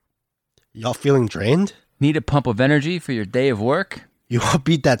Y'all feeling drained? Need a pump of energy for your day of work? You want to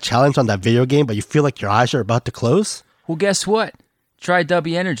beat that challenge on that video game, but you feel like your eyes are about to close? Well, guess what? Try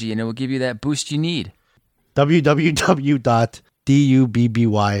W Energy and it will give you that boost you need.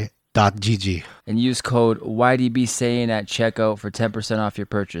 www.dubby.gg And use code YDBSAYIN at checkout for 10% off your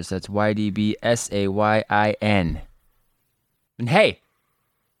purchase. That's YDBSAYIN. And hey,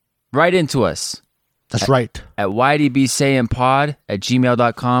 write into us. That's right. At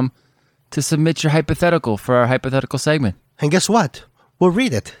ydbsayinpod@gmail.com to submit your hypothetical for our hypothetical segment. And guess what? We'll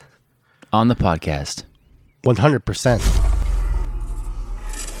read it. On the podcast. 100%.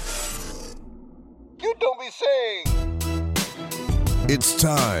 You don't be saying. It's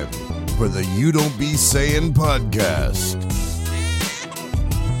time for the You Don't Be Saying podcast,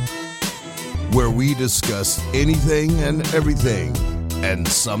 where we discuss anything and everything, and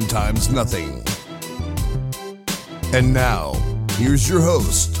sometimes nothing. And now, here's your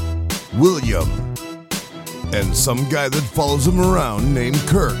host, William, and some guy that follows him around named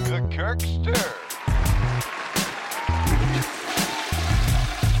Kirk. The Kirkster.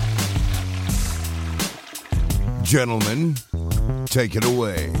 Gentlemen, take it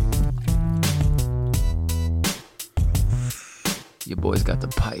away. You boys got the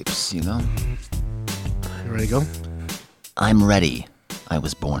pipes, you know? You ready to go? I'm ready. I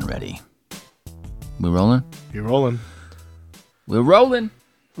was born ready. We rolling? You're rolling. We're rolling.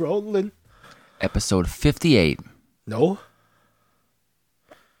 Rolling. Episode 58. No?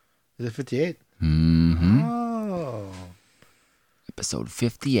 Is it 58? Mm-hmm. Oh. Episode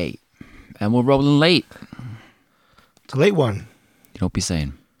 58. And we're rolling late. It's a late one. You don't be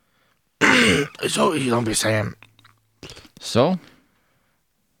saying. So you don't be saying. So?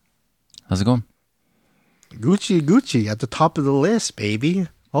 How's it going? Gucci at the top of the list, baby.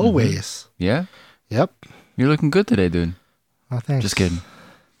 Always. Yeah? Yep. You're looking good today, dude. Oh, thanks. Just kidding.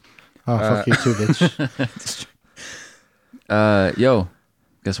 Oh, fuck you too, bitch. Yo,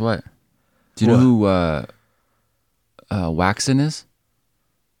 guess what? Do you know who Waxon is?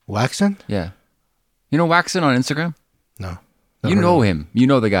 Waxon? Yeah. You know Waxon on Instagram? No. You know him. You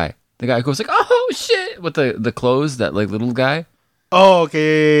know the guy. The guy who goes like, oh shit, with the clothes, that like little guy. Oh,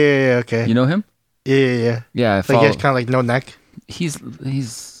 okay. Yeah, okay. You know him? Yeah. Yeah, I Like, follow. he has kind of like no neck. He's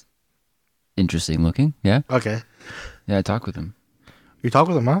interesting looking. Yeah. Okay. Yeah, I talked with him. You talk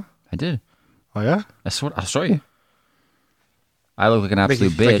with him, huh? I did. Oh, yeah? I'll show you. I look like an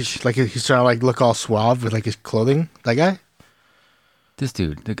absolute bitch. Like he's trying to like look all suave with like his clothing. That guy? This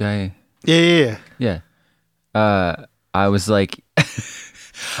dude, the guy. Yeah. Yeah. I was like,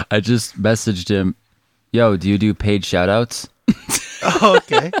 I just messaged him, yo, do you do paid shout outs? Oh,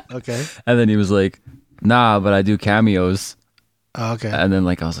 okay. Okay. And then he was like, nah, but I do cameos. Oh, okay. And then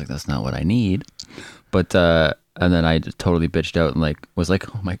like I was like, that's not what I need. But and then I just totally bitched out and like was like,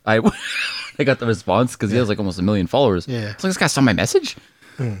 oh my, I got the response because he has like almost 1 million followers. Yeah. It's like, this guy saw my message.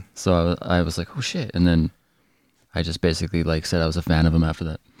 Mm. So I was like, oh shit. And then I just basically like said I was a fan of him after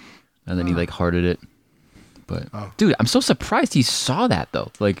that. And then he like hearted it. But dude, I'm so surprised he saw that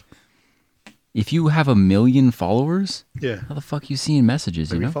though. Like, if you have 1 million followers, Yeah. how the fuck you seeing messages?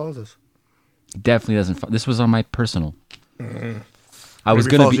 Maybe You he know, follows us. he definitely doesn't. This was on my personal. I was Maybe he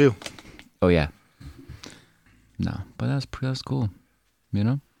gonna follows be. you. Oh yeah. No, but that's cool. You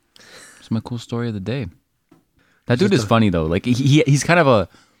know, it's my cool story of the day. That dude is funny though. Like he's kind of a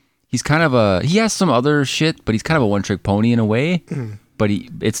he has some other shit, but he's kind of a one trick pony in a way. But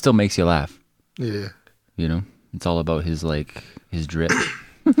it still makes you laugh. Yeah. You know, it's all about his drip.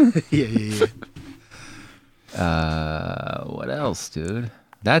 Yeah. What else, dude?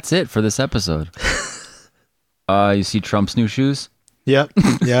 That's it for this episode. You see Trump's new shoes? Yep.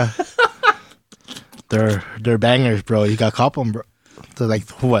 Yeah. They're bangers, bro. You got cop them, bro. They're like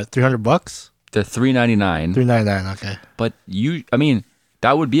what, $300? They're $399. $399. Okay. But I mean,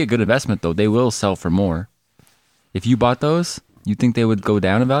 that would be a good investment though. They will sell for more. If you bought those, you think they would go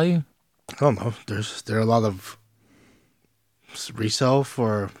down in value? I don't know. There are a lot of resale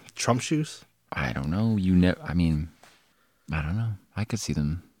for Trump shoes. I don't know. I mean, I don't know. I could see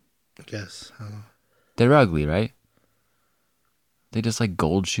them. I guess. I don't know. They're ugly, right? They just like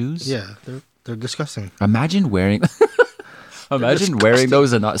gold shoes. Yeah, they're disgusting. Imagine wearing. Imagine wearing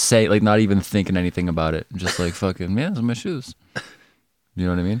those and not even thinking anything about it. Just like fucking, yeah, those are my shoes. You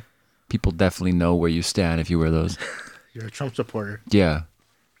know what I mean? People definitely know where you stand if you wear those. You're a Trump supporter. Yeah.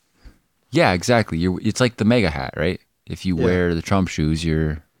 Yeah, exactly. It's like the mega hat, right? If you wear the Trump shoes,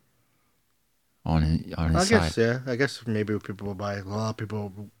 you're on his I side. guess, yeah. I guess maybe people will buy. A lot of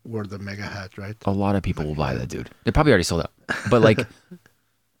people wear the mega hat, right? A lot of people will buy that, dude. They probably already sold out. But like,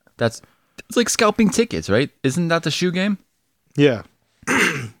 it's like scalping tickets, right? Isn't that the shoe game? Yeah.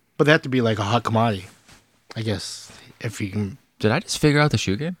 But they have to be like a hot commodity, I guess. If you can, Did I just figure out the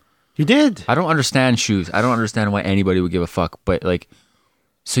shoe game? you did. I don't understand shoes. I don't understand why anybody would give a fuck. But like,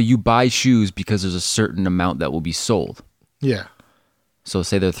 so you buy shoes because there's a certain amount that will be sold. Yeah. So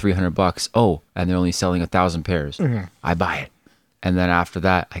say they're $300. Oh, and they're only selling 1,000 pairs. Mm-hmm. I buy it, and then after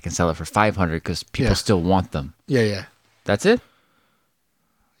that, I can sell it for 500 because people Yeah. still want them. Yeah. Yeah. That's it.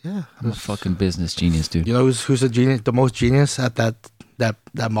 Yeah. I'm a fucking business genius, dude. You know who's a genius? The most genius at that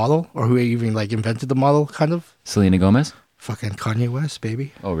model, or who even like invented the model? Kind of. Selena Gomez. Fucking Kanye West,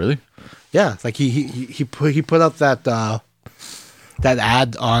 baby. Oh, really? Yeah, like he put up that that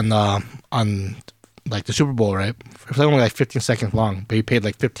ad on like the Super Bowl, right? It was only like 15 seconds long, but he paid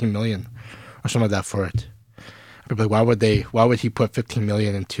like 15 million or something like that for it. People are like, why would he put 15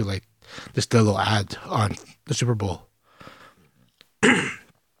 million into like this little ad on the Super Bowl?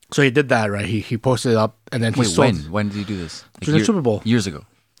 So he did that, right? He posted it up, and then he Wait, sold. when did he do this? During the Super Bowl. Years ago.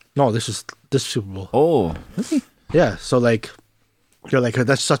 No, this is this Super Bowl. Oh, Yeah, so like you're like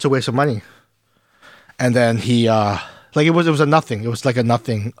that's such a waste of money. And then he like it was a nothing. It was like a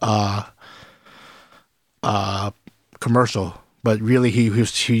nothing commercial. But really he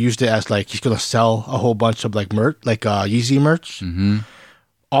used it as like he's gonna sell a whole bunch of like merch, like Yeezy merch. Mm-hmm.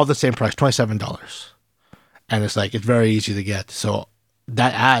 All the same price, $27. And it's like it's very easy to get. So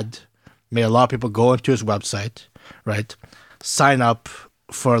that ad made a lot of people go into his website, right? Sign up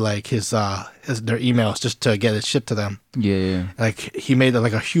for like his their emails just to get it shipped to them. yeah. Like he made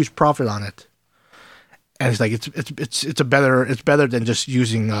like a huge profit on it, and it's like it's better than just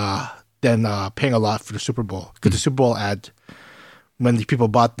using than paying a lot for the Super Bowl, because the Super Bowl ad, when the people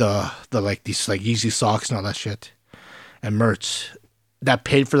bought the like these like Yeezy socks and all that shit and merch, that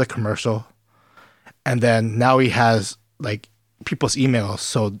paid for the commercial, and then now he has like people's emails,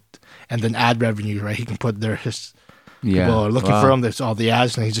 so and then ad revenue, right? He can put his Yeah. people are looking Wow. for him. There's all the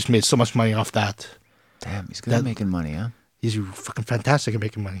ads, and he just made so much money off that. Damn, he's good at making money, huh? He's fucking fantastic at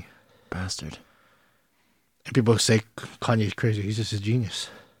making money. Bastard. And people say Kanye's crazy. He's just a genius.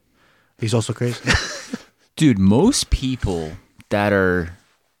 He's also crazy. Dude, most people that are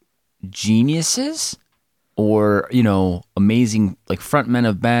geniuses or, you know, amazing, like frontmen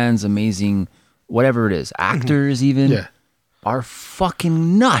of bands, amazing, whatever it is, actors even, Yeah. are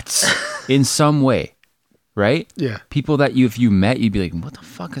fucking nuts in some way, right? Yeah. People that if you met, you'd be like, what the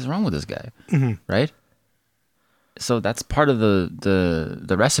fuck is wrong with this guy? Right? So that's part of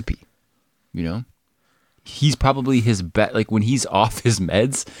the recipe, you know? He's probably his best, like when he's off his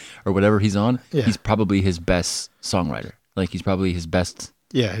meds or whatever he's on, Yeah. he's probably his best songwriter. Like he's probably his best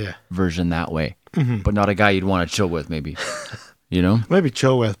Yeah. version that way, but not a guy you'd want to chill with, maybe. You know? Maybe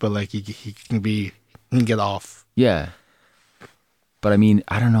chill with, but like he can get off. Yeah. But I mean,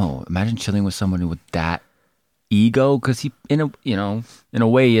 I don't know. Imagine chilling with someone with that ego, because he, in a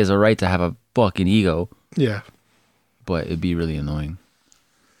way, he has a right to have a fucking ego, Yeah. but it'd be really annoying.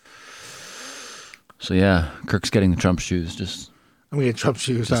 So yeah, Kirk's getting the Trump shoes. Just I'm gonna get Trump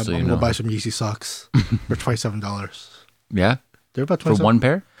shoes. Just I'm so you gonna know. buy some Yeezy socks for $27. yeah, They're about for 27. one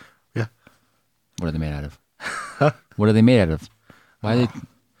pair. Yeah. What are they made out of? What are they made out of? Why are they?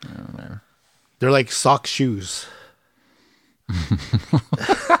 Whatever. They're like sock shoes.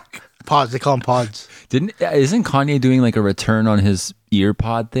 Pods. They call them pods. Isn't Kanye doing like a return on his ear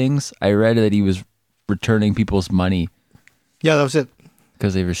pod things? I read that he was returning people's money Yeah, that was it.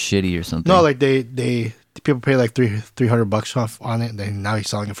 because they were shitty or something. No, like they people pay like $300 off on it, and then now he's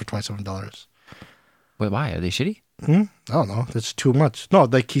selling it for $27. Wait, why are they shitty? I don't know. That's too much. No,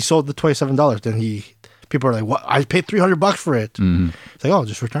 like he sold the $27. Then people are like, "What? I paid $300 for it." It's like, "Oh,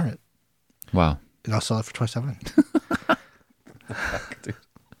 just return it, Wow, and I'll sell it for $27."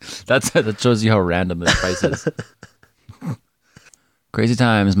 that shows you how random this price is. Crazy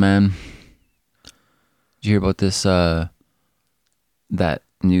times, man. Did you hear about this? That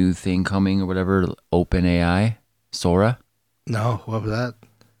new thing coming or whatever? OpenAI, Sora. No, what was that?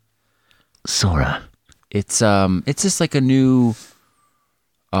 Sora. It's just like a new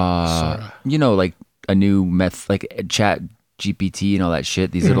Sora. you know, like a new like Chat GPT and all that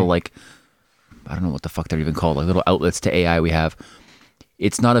shit. These little like, I don't know what the fuck they're even called, like little outlets to AI we have.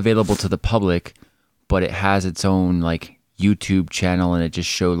 It's not available to the public, but it has its own like YouTube channel, and it just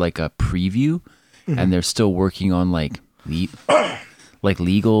showed like a preview, and they're still working on like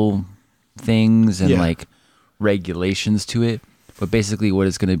legal things and Yeah. like regulations to it. But basically what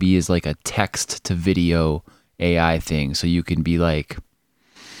it's going to be is like a text to video AI thing. So you can be like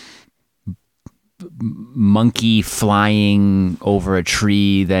monkey flying over a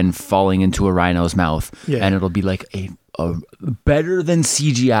tree, then falling into a rhino's mouth. Yeah. And it'll be like a better than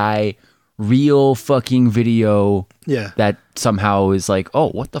CGI real fucking video Yeah. that somehow is like, oh,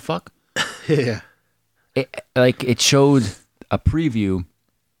 what the fuck? Yeah. It showed a preview,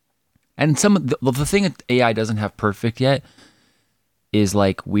 and some of the thing that AI doesn't have perfect yet is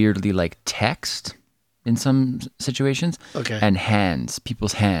like weirdly like text in some situations, Okay. and hands,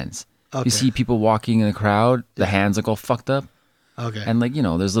 people's hands. Okay. You see people walking in a crowd, the hands look all fucked up, Okay. and like, you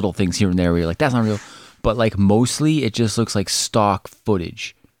know, there's little things here and there where you're like, that's not real, but like mostly it just looks like stock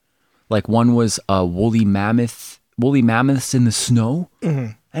footage. Like one was a woolly mammoths in the snow,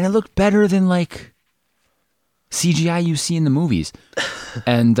 and it looked better than like CGI you see in the movies.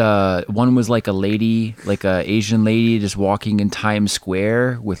 And one was like a lady, like a Asian lady, just walking in Times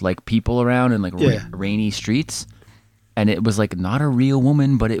Square with like people around and like Yeah. rainy streets, and it was like not a real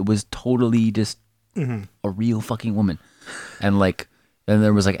woman, but it was totally just a real fucking woman. And like, and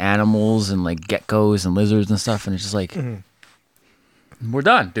there was like animals and like geckos and lizards and stuff, and it's just like. We're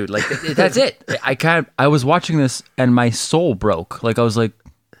done, dude. Like that's it. I was watching this and my soul broke. Like I was like,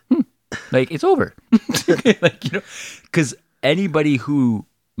 like it's over. Like, you know, because anybody who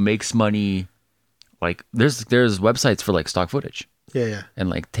makes money, like there's websites for like stock footage Yeah. and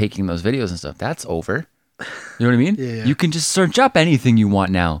like taking those videos and stuff. That's over. You know what I mean? Yeah. You can just search up anything you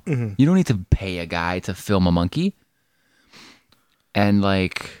want now. You don't need to pay a guy to film a monkey. And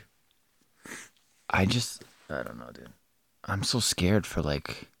like, I don't know, dude. I'm so scared for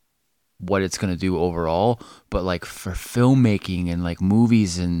like what it's gonna do overall, but like for filmmaking and like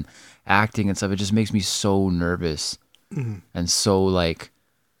movies and acting and stuff, it just makes me so nervous and so like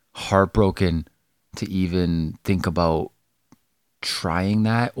heartbroken to even think about trying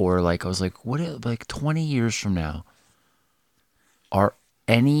that. Or like I was like, what if like 20 years from now, are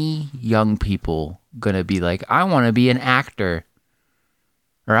any young people gonna be like, I want to be an actor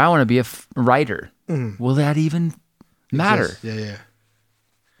or I want to be a writer? Will that even matter? Yeah.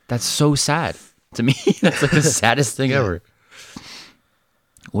 That's so sad to me. That's like the saddest thing ever.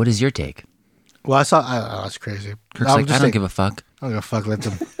 What is your take? Well, I don't know, it's crazy. Kirk's like, I don't give a fuck. I don't give a fuck. Let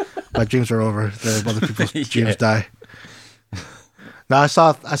them. My dreams are over. Let other people's dreams die. No, I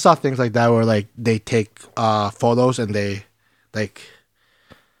saw things like that where like they take photos and they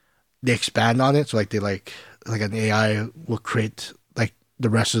expand on it. So like they like an AI will create like the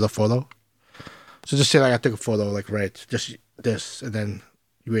rest of the photo. So just say like I took a photo, like right, just this, and then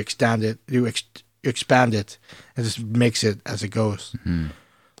you extend it, you expand it, and just makes it as it goes.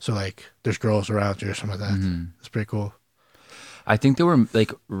 So like there's girls around you or something like that. It's pretty cool. I think they were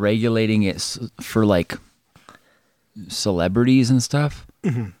like regulating it for like celebrities and stuff.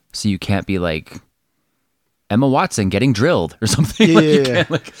 So you can't be like Emma Watson getting drilled or something. Yeah, Like, you yeah.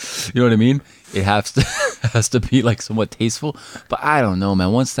 can't, like, you know what I mean? It has to be like somewhat tasteful. But I don't know,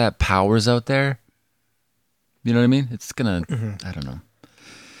 man. Once that power's out there, you know what I mean? It's gonna. I don't know.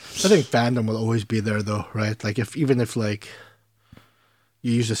 I think fandom will always be there though, right? Like even if like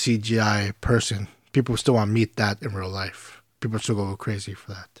you use a CGI person, people still want to meet that in real life. People still go crazy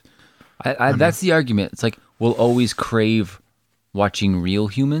for that. That's the argument. It's like we'll always crave watching real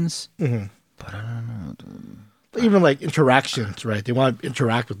humans. But I don't know. Dude. Even like interactions, right? They want to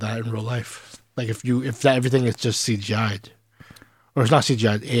interact with that in real life. Like if that everything is just CGI'd, or it's not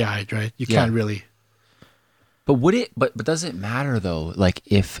CGI'd, AI'd, right? You can't really. But would it? But does it matter though? Like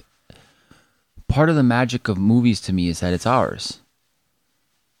if part of the magic of movies to me is that it's ours,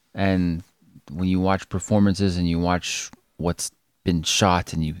 and when you watch performances and you watch what's been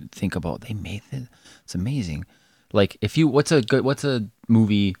shot and you think about they made it, it's amazing. Like if you what's a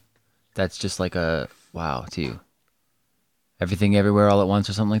movie that's just like a wow to you? Everything Everywhere All at Once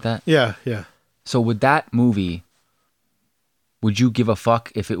or something like that? Yeah. So would that movie, would you give a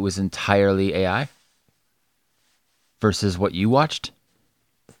fuck if it was entirely AI versus what you watched?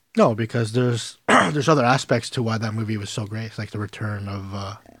 No, because there's there's other aspects to why that movie was so great. It's like the return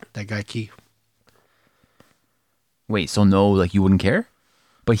of that guy Key. Wait, so no, like you wouldn't care?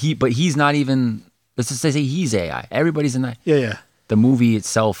 But he's not even, let's just say he's AI. Everybody's in that. Yeah. The movie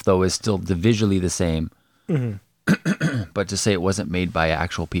itself though is still visually the same. But to say it wasn't made by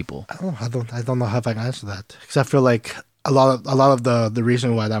actual people. I don't know how I can answer that, because I feel like a lot of the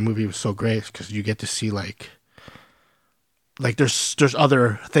reason why that movie was so great is because you get to see like there's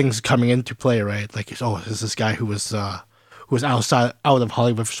other things coming into play, right? Like is this guy who was out of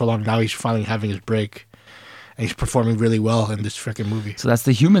Hollywood for so long, now he's finally having his break and he's performing really well in this freaking movie. So that's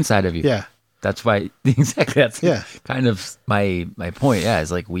the human side of you. Yeah. That's why exactly that's Yeah. kind of my point. Yeah,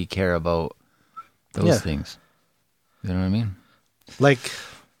 is like we care about those things. You know what I mean? Like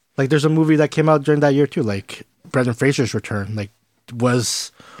there's a movie that came out during that year too, like Brendan Fraser's return. Like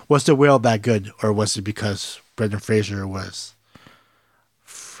was the whale that good, or was it because Brendan Fraser was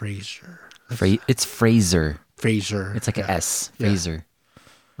Fraser. It's Fraser. Fraser. It's like yeah. a S. Yeah. Fraser.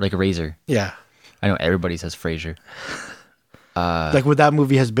 Like a razor. Yeah. I know everybody says Fraser. Like, would that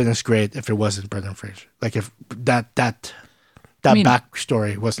movie has been as great if it wasn't Brendan Fraser? Like, if that mean-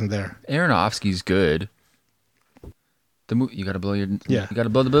 backstory wasn't there. Aronofsky's good. You gotta blow your. Yeah. You gotta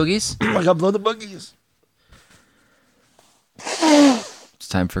blow the boogies. I gotta blow the boogies. It's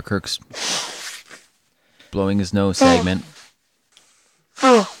time for Kirk's blowing his nose segment.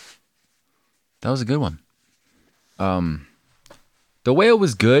 That was a good one. The Whale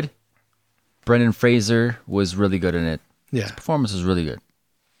was good. Brendan Fraser was really good in it. Yeah. His performance was really good.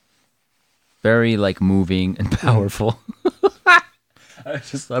 Very like moving and powerful. I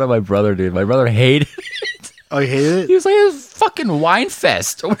just thought of my brother, dude. My brother hated it. Oh, you hated He it? was like, it was fucking wine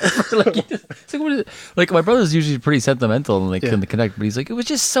fest or whatever. Like, it's like, what is it? Like, my brother's usually pretty sentimental and like couldn't connect, but he's like, it was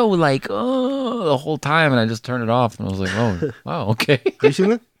just so like, oh, the whole time, and I just turned it off, and I was like, oh, wow, okay. Have you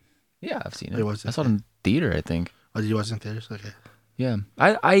seen it? Yeah, I've seen it. It was- I saw it in theater, I think. Oh, did you watch it in theaters? Okay. Yeah,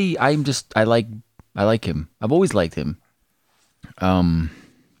 I like him. I've always liked him.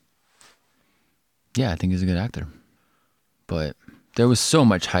 Yeah, I think he's a good actor. But there was so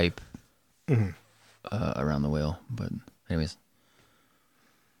much hype around The Whale. But anyways,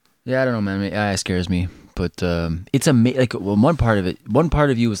 yeah, I don't know, man. It scares me. But it's like one part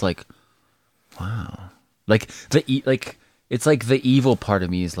of you was like, wow, like it's like the evil part of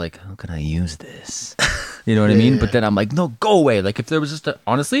me is like, how can I use this? You know what I mean? Yeah. But then I'm like, no, go away. Like if there was just a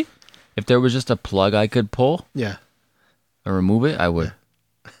plug I could pull Yeah. or remove it, I would.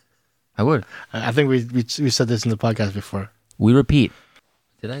 I would. I think we said this in the podcast before. We repeat.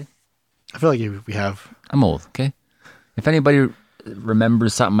 Did I? I feel like we have. I'm old, okay? If anybody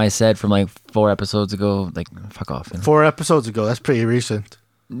remembers something I said from like 4 episodes ago, like, fuck off. You know? 4 episodes ago. That's pretty recent.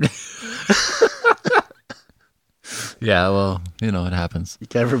 Yeah, well, you know, it happens. You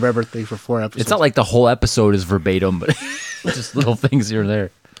can't remember things for 4 episodes. It's not like the whole episode is verbatim, but just little things here and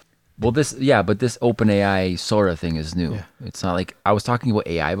there. Well, but this OpenAI Sora thing is new. Yeah. It's not like I was talking about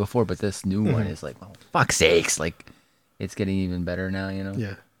AI before, but this new one is like, oh, fuck's sakes, like it's getting even better now, you know.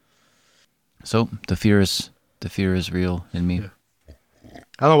 Yeah. So the fear is real in me. Yeah.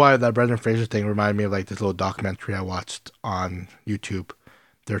 I don't know why that Brendan Fraser thing reminded me of like this little documentary I watched on YouTube.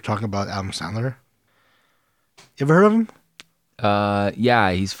 They were talking about Adam Sandler. You ever heard of him?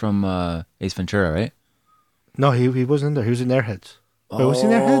 Yeah, he's from Ace Ventura, right? No, he wasn't in there. He was in Airheads. Wait, was he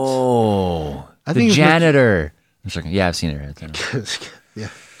in Airheads? Oh, I the think he was janitor. I'm sorry. Yeah, I've seen Airheads. I know.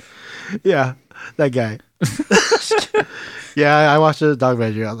 Yeah, that guy. Yeah, I watched the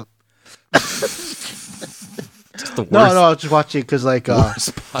documentary. Just the worst, No, I was just watching because like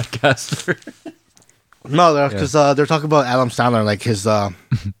worst podcaster. no, because they're talking about Adam Sandler, like his like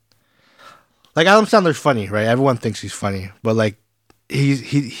Adam Sandler's funny, right? Everyone thinks he's funny, but like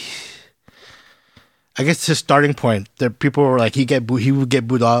he I guess his starting point, there people were like he would get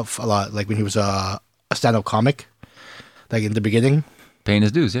booed off a lot, like when he was a stand-up comic, like in the beginning. Paying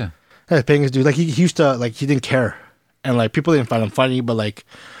his dues, yeah. Yeah, paying his dues. Like he used to like he didn't care, and like people didn't find him funny, but like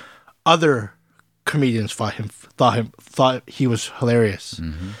other comedians thought he was hilarious.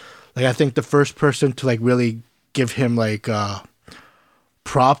 Mm-hmm. Like I think the first person to like really give him like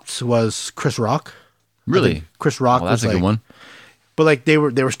props was Chris Rock. I Really? think Chris Rock Well, that's was a like, good one. but like they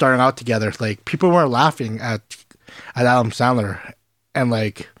were starting out together. Like people weren't laughing at Adam Sandler, and I'm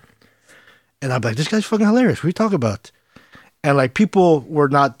like, this guy's fucking hilarious. What are you talking about? And like people were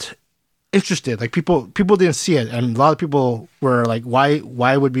not interested. Like people didn't see it, and a lot of people were like, why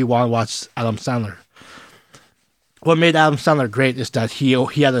would we want to watch Adam Sandler? What made Adam Sandler great is that he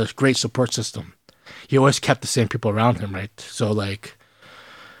had a great support system. He always kept the same people around him, right? So like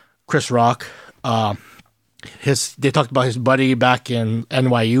Chris Rock, they talked about his buddy back in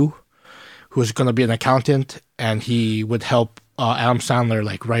NYU, who was going to be an accountant, and he would help Adam Sandler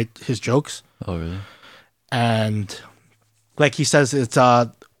like write his jokes. Oh, really? And like he says, it's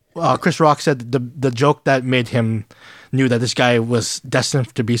Chris Rock said the joke that made him knew that this guy was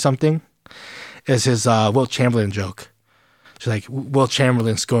destined to be something is his Wilt Chamberlain joke. So like Wilt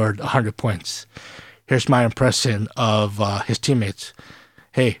Chamberlain scored 100 points. Here's my impression of his teammates.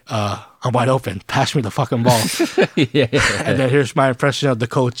 Hey, I'm wide open. Pass me the fucking ball. yeah. And then here's my impression of the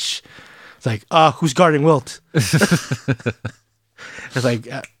coach. It's like, who's guarding Wilt? It's like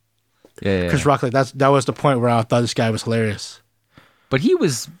Yeah. Chris Rock. Like that was the point where I thought this guy was hilarious. But he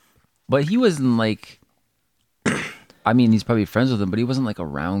wasn't like. I mean, he's probably friends with him, but he wasn't like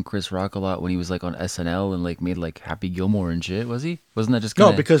around Chris Rock a lot when he was like on SNL and like made like Happy Gilmore and shit. Was he? Wasn't that just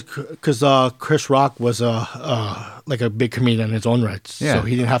kinda... No, because Chris Rock was like a big comedian in his own rights, Yeah. so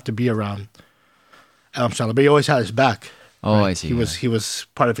he didn't have to be around Adam Sandler, but he always had his back. Oh, I see. He was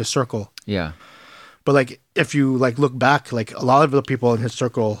part of his circle. Yeah. But like if you like look back, like a lot of the people in his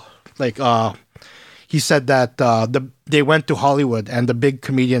circle, like he said that they went to Hollywood and the big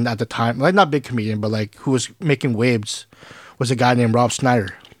comedian at the time, like not big comedian, but like who was making waves, was a guy named Rob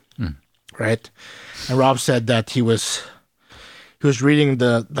Schneider, right? And Rob said that he was reading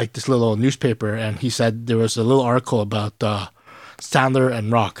this little newspaper, and he said there was a little article about Sandler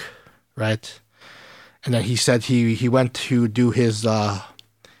and Rock, right? And then he said he went to do his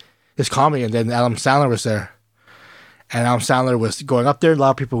comedy, and then Adam Sandler was there. And Adam Sandler was going up there. A lot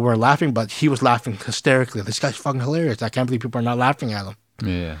of people weren't laughing, but he was laughing hysterically. This guy's fucking hilarious. I can't believe people are not laughing at him.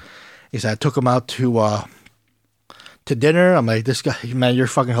 Yeah. He said, I took him out to dinner. I'm like, this guy, man, you're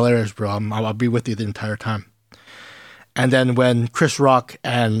fucking hilarious, bro. I'll be with you the entire time. And then when Chris Rock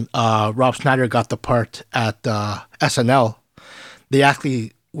and Rob Schneider got the part at SNL, they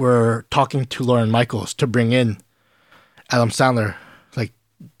actually were talking to Lorne Michaels to bring in Adam Sandler. Like,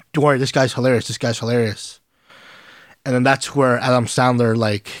 don't worry, this guy's hilarious. This guy's hilarious. And then that's where Adam Sandler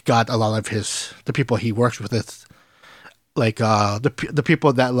like got a lot of the people he works with. It's like the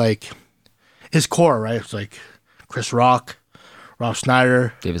people that like his core, right? It's like Chris Rock, Rob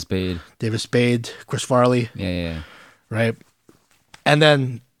Schneider, David Spade, Chris Farley. Yeah. Right. And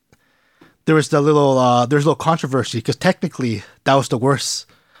then there was there's a little controversy because technically that was the worst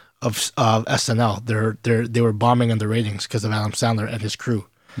of SNL. They were bombing on the ratings because of Adam Sandler and his crew.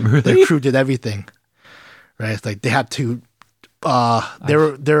 Really? Their crew did everything. Right. It's like they had to.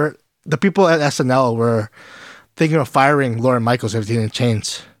 The people at SNL were thinking of firing Lorne Michaels if they didn't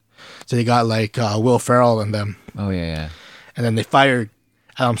change. So they got like Will Ferrell and them. Oh yeah. And then they fired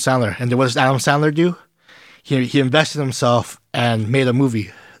Adam Sandler. And then what does Adam Sandler do? He invested himself and made a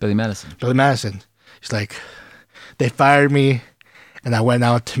movie. Billy Madison. He's like, they fired me, and I went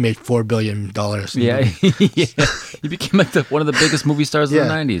out to make $4 billion. Yeah. Yeah. He became like one of the biggest movie stars of the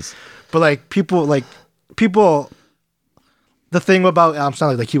 90s. But like people, the thing about Adam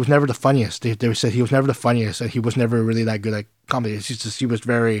Sandler, like he was never the funniest. They said he was never the funniest, and he was never really that good at comedy. It's just he was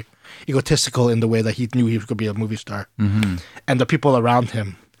very egotistical in the way that he knew he was going to be a movie star, and the people around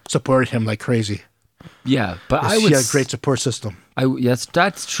him supported him like crazy. Yeah, but He had a great support system. Yes,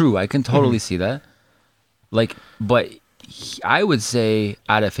 that's true. I can totally see that. Like, but I would say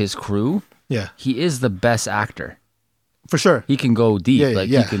out of his crew, Yeah, he is the best actor. for sure. He can go deep. Yeah,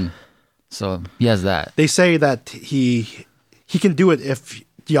 yeah. He can. So he has that. They say that he can do it if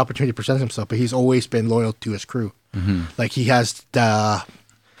the opportunity presents himself, but he's always been loyal to his crew. Like he has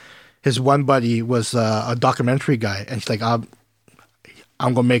his one buddy was a documentary guy, and he's like, I'm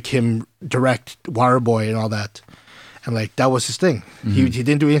gonna make him direct Waterboy and all that, and like that was his thing. He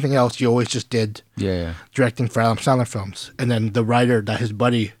didn't do anything else. He always just did directing for Adam Sandler films. And then the writer, that his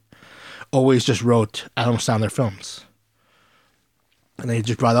buddy, always just wrote Adam Sandler films. And then he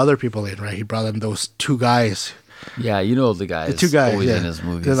just brought other people in, right? He brought in those two guys. Yeah, you know the guys. The two guys, always yeah. in his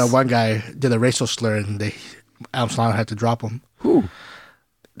movies. Then that one guy did a racial slur, and Adam Sandler had to drop him. Who?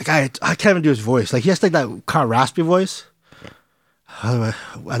 The guy, I can't even do his voice. Like he has like that kind of raspy voice. I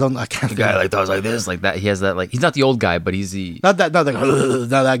can't. The guy like talks like this, like that. He has that like. He's not the old guy, but he's the. Not that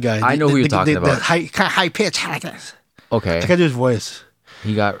guy. I know who you're talking about. The high pitch. I can't Okay. do his voice.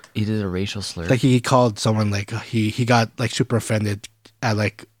 He did a racial slur. Like he called someone like he got like super offended at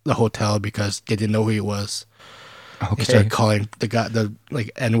like the hotel because they didn't know who he was. Okay. He started calling the like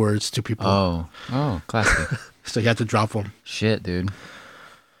N words to people. Oh, classic. So he had to drop him. Shit, dude.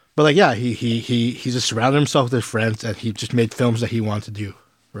 But like, yeah, he just surrounded himself with his friends, and he just made films that he wanted to do,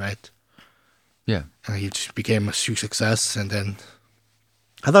 right? Yeah. And he just became a huge success. And then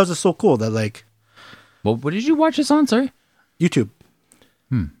I thought it was just so cool that like Well, what did you watch this on? Sorry. YouTube.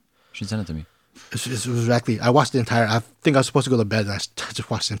 You should send it to me. It was exactly. I watched the entire. I think I was supposed to go to bed, and I just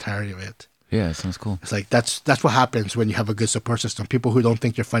watched the entirety of it. Yeah, it sounds cool. It's like that's what happens when you have a good support system. People who don't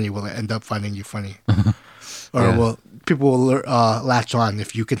think you're funny will end up finding you funny, or Yeah. people will latch on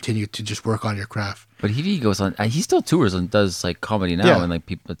if you continue to just work on your craft. But he goes on. He still tours and does like comedy now, Yeah. and like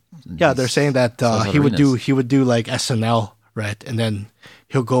people. Yeah, they're saying that sells he would arenas. do like SNL, right, and then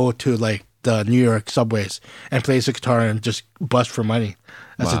he'll go to like the New York subways and play his guitar and just bust for money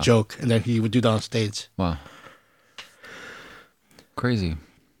as a Wow. joke, and then he would do that on stage. Wow. Crazy.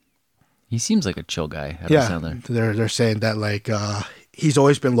 He seems like a chill guy. Adam Yeah, Sandler. they're saying that like he's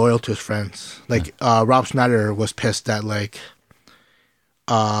always been loyal to his friends. Like Rob Schneider was pissed that like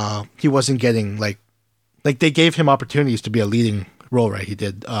he wasn't getting like they gave him opportunities to be a leading role, right? He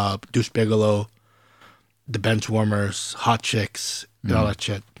did Deuce Bigelow, The Benchwarmers, Hot Chicks, and all that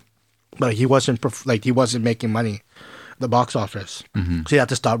shit. But he wasn't he wasn't making money at the box office, so he had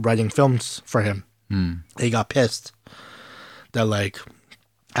to stop writing films for him. He got pissed, that like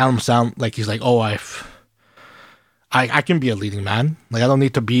Adam Sandler, like he's like, oh, I can be a leading man. Like I don't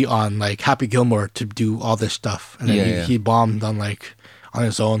need to be on like Happy Gilmore to do all this stuff. And then he bombed on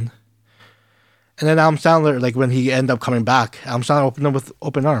his own. And then Adam Sandler, like when he ended up coming back, Adam Sandler opened him with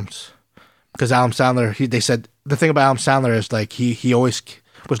open arms. Because Adam Sandler, they said the thing about Adam Sandler is like he always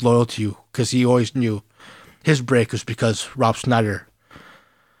was loyal to you because he always knew his break was because Rob Schneider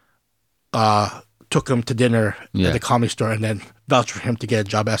took him to dinner at the Comedy Store and then vouched for him to get a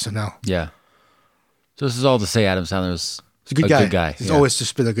job at SNL. Yeah. So this is all to say Adam Sandler's He's a good guy. He's always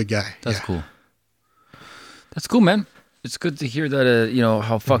just been a good guy. That's cool. That's cool, man. It's good to hear that,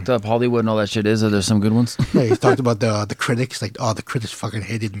 how fucked up Hollywood and all that shit is. There's some good ones. Yeah, he talked about the critics. Like, the critics fucking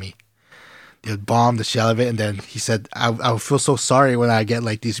hated me. They would bomb the shell of it. And then he said, I feel so sorry when I get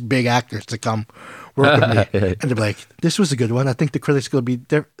like these big actors to come work with me. And they're like, this was a good one. I think the critics going to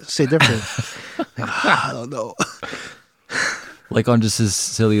be say different. Like, I don't know. Like on just his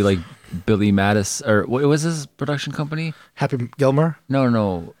silly, like, Billy Madison, or what was his production company? Happy Gilmore?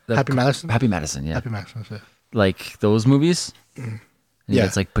 No. Happy Madison? Happy Madison, yeah. Happy Madison, yeah. Like those movies? And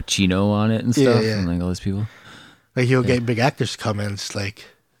it's like Pacino on it and stuff, and like all these people. Like he'll get big actors come in, it's like,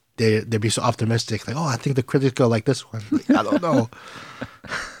 they'd be so optimistic. Like, I think the critics go like this one. Like, I don't know.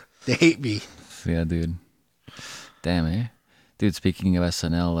 They hate me. Yeah, dude. Damn, eh? Dude, speaking of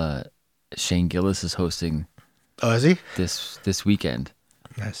SNL, Shane Gillis is hosting. Oh, is he? This weekend.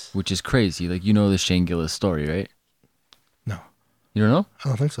 Nice. Which is crazy. Like, you know the Shane Gillis story, right? No. You don't know? I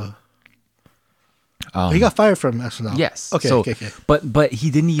don't think so. He got fired from SNL. Yes. Okay, so, okay. But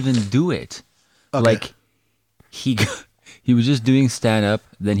he didn't even do it. Okay. Like, he was just doing stand-up.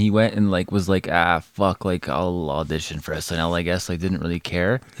 Then he went and, like, was like, fuck, like, I'll audition for SNL, I guess. Like, didn't really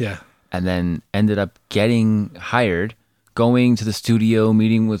care. Yeah. And then ended up getting hired, going to the studio,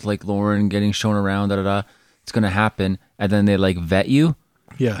 meeting with, like, Lauren, getting shown around, da-da-da. It's going to happen. And then they, like, vet you.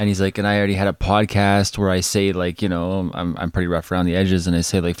 Yeah. And he's like, and I already had a podcast where I say, like, I'm pretty rough around the edges and I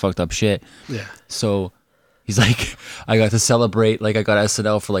say, like, fucked up shit. Yeah. So he's like, I got to celebrate, like, I got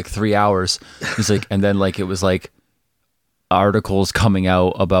SNL for like 3 hours. He's like, and then, like, it was like articles coming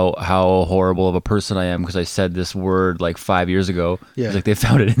out about how horrible of a person I am because I said this word like 5 years ago. Yeah. He's like, they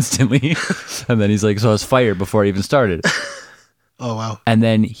found it instantly. And then he's like, so I was fired before I even started. Oh, wow. And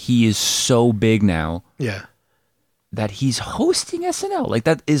then he is so big now. Yeah. That he's hosting SNL. Like,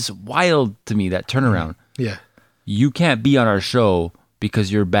 that is wild to me, that turnaround. Yeah. You can't be on our show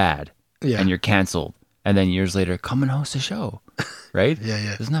because you're bad and you're canceled. And then years later, come and host a show. Right?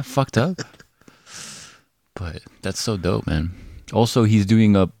 Yeah. Isn't that fucked up? But that's so dope, man. Also, he's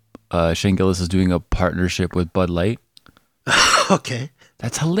doing Shane Gillis is doing a partnership with Bud Light. Okay.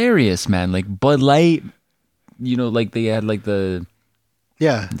 That's hilarious, man. Like, Bud Light, like they had like the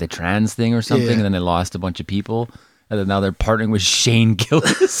trans thing or something, and then they lost a bunch of people. And then now they're partnering with Shane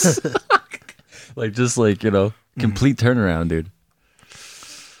Gillis. Like, just like, complete turnaround, dude.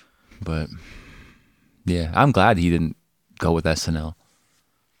 But, yeah, I'm glad he didn't go with SNL.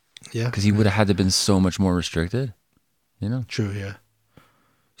 Yeah. Because he would have had to been so much more restricted, True, yeah.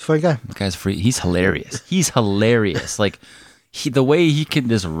 He's a funny guy. The guy's free. He's hilarious. He's hilarious. Like, the way he can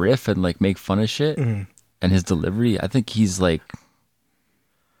just riff and, like, make fun of shit and his delivery, I think he's, like...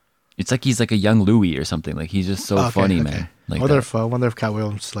 It's like he's like a young Louis or something. Like, he's just so funny, man. Like, I wonder if Cat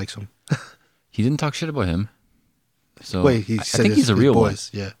Williams likes him. He didn't talk shit about him. So wait, I think he's a real boys.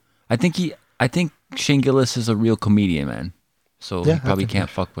 one. Yeah. I think Shane Gillis is a real comedian, man. So he probably can't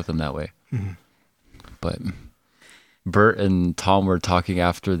fuck with him that way. Mm-hmm. But Bert and Tom were talking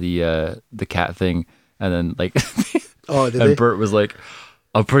after the cat thing, and then like, and Bert was like,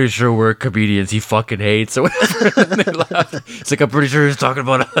 I'm pretty sure we're comedians he fucking hates or whatever. And they laughed. It's like, I'm pretty sure he's talking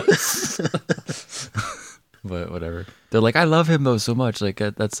about us. But whatever. They're like, I love him though so much. Like,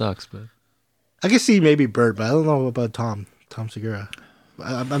 that sucks. But I can see maybe Bert, but I don't know about Tom Segura.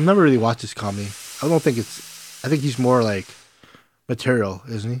 I've never really watched his comedy. I think he's more like material,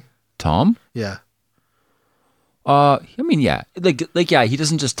 isn't he? Tom? Yeah. I mean, yeah. Like, yeah, he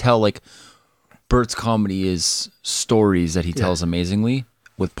doesn't just tell, like, Bert's comedy is stories that he tells amazingly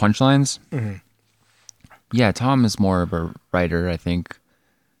with punchlines. Mm-hmm. Yeah, Tom is more of a writer, I think,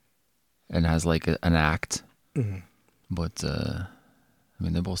 and has like an act. Mm-hmm. But I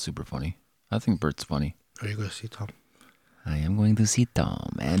mean, they're both super funny. I think Bert's funny. Are you going to see Tom? I am going to see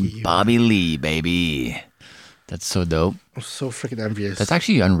Tom and Bobby Lee, baby. That's so dope. I'm so freaking envious. That's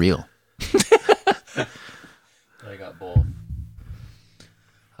actually unreal. I got both.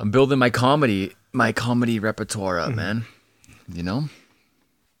 I'm building my comedy repertoire up, man.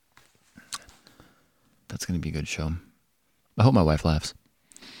 That's gonna be a good show. I hope my wife laughs.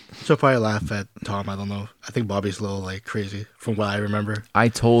 She'll probably laugh at Tom. I don't know. I think Bobby's a little like crazy from what I remember. I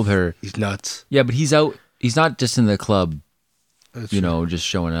told her, He's nuts. yeah, but he's out. He's not just in the club, That's you true. know, just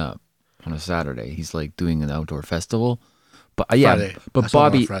showing up on a Saturday. He's like doing an outdoor festival. But yeah, Friday. I but saw him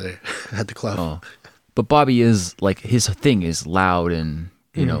on Bobby, Friday at the club. oh, but Bobby is like his thing is loud and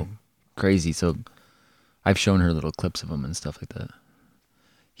you know crazy. So I've shown her little clips of him and stuff like that.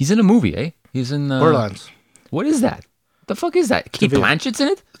 He's in a movie, eh? He's in Borderlands. What is that? The fuck is that? Kate video. Blanchett's in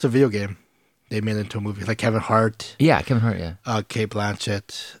it? It's a video game. They made it into a movie. Like Kevin Hart, Yeah, Kevin Hart. Yeah, Kate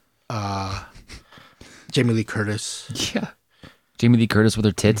Blanchett, Jamie Lee Curtis. yeah. Jamie Lee Curtis with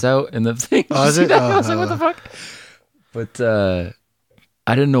her tits out and the thing. Oh, Did you is see it? that? Oh, I was like, what the fuck? But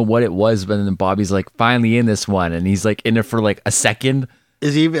I didn't know what it was. But then Bobby's like finally in this one, and he's like in it for like a second.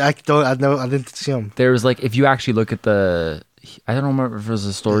 Is he? I don't. I know. I didn't see him. There was like, if you actually look at the, I don't remember if it was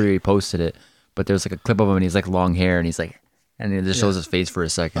a story or he posted it, but there's like a clip of him and he's like long hair and he's like, and it just shows his face for a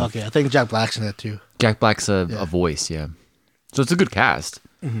second. Okay, I think Jack Black's in it too. Jack Black's a voice, yeah. So it's a good cast.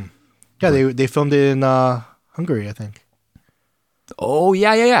 Yeah, they filmed it in Hungary, I think. Oh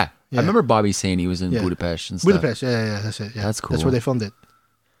yeah. I Yeah. remember Bobby saying he was in Yeah. Budapest and stuff. Budapest. Yeah, that's it. Yeah, That's That's cool. where they filmed it.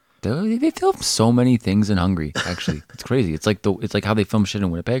 They film so many things in Hungary. Actually, it's crazy. It's like how they film shit in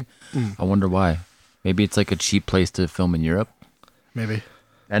Winnipeg. I wonder why. Maybe it's like a cheap place to film in Europe, Maybe.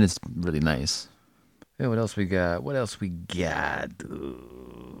 and it's really nice. Yeah, what else we got?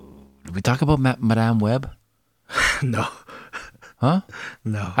 Did we talk about Madame Web? No. Huh?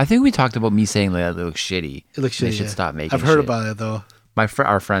 No. I think we talked about me saying that it looks shitty. It looks shitty. They should yeah. stop making. I've heard shit. about it though.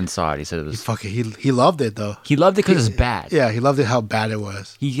 Our friend saw it. He said it was. He loved it though. He loved it because it's bad. Yeah, he loved it how bad it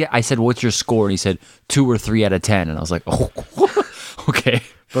was. I said, "What's your score?" And he said 2 or 3 out of 10. And I was like, "Oh, okay."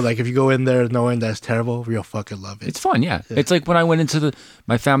 But like if you go in there knowing that's terrible, you'll fucking love it. It's fun, yeah. It's like when I went into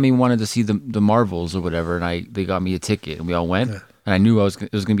my family wanted to see the Marvels or whatever, and they got me a ticket, and we all went, and I knew it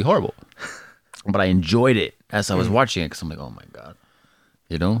was gonna be horrible, but I enjoyed it as I was watching it because I'm like, oh my god,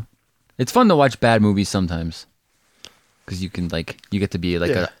 you know, it's fun to watch bad movies sometimes because you get to be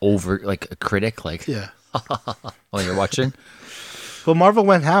like a critic, like Yeah. while you're watching. Well, Marvel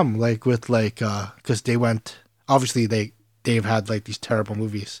went ham with because they went obviously they've had like these terrible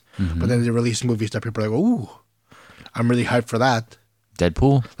movies, but then they released movies that people are like, ooh, I'm really hyped for that.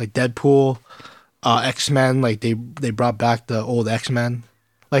 Deadpool, Like Deadpool, X-Men, like they brought back the old X-Men,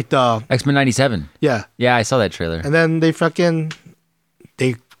 like the X-Men '97. yeah, Yeah, I saw that trailer. and then they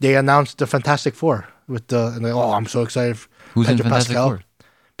announced the Fantastic Four and I'm so excited. Who's in Pedro Fantastic Pascal. Four?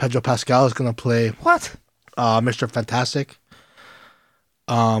 Pedro Pascal is gonna play What? Mr. Fantastic.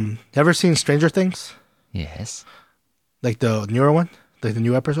 Ever seen Stranger Things? Yes. Like the newer one, like the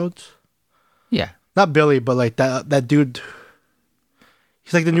new episodes. Yeah. Not Billy, but like that dude.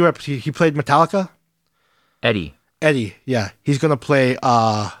 He's like the new episode. He played Metallica. Eddie. Eddie, yeah, he's gonna play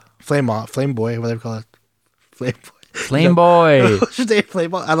Flame Boy, whatever you call it, Flame Boy. Flame Boy. What's his name? Flame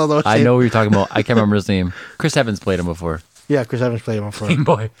Boy. I don't know. His I name. know what you're talking about. I can't remember his name. Chris Evans played him before. Yeah, Chris Evans played him before. Flame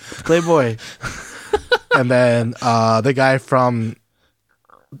Boy. Flame Boy. And then the guy from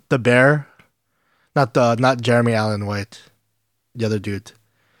The Bear, not Jeremy Allen White, the other dude.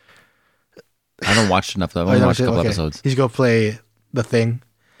 I don't watch enough though. I've Oh, only you know watched a what I'm couple saying? Okay. episodes. He's gonna play the Thing,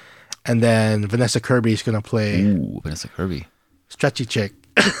 and then Vanessa Kirby's gonna play Ooh, Vanessa Kirby. Stretchy Chick,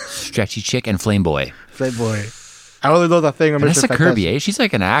 Stretchy Chick and Flame Boy. Flame Boy. I only know that thing. Vanessa Kirby, eh? She's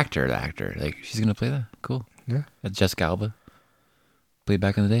like an actor. Like she's gonna play that. Cool. Yeah. Jessica Alba. Played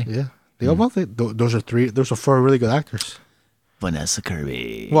back in the day. Yeah, those are 4 really good actors. Vanessa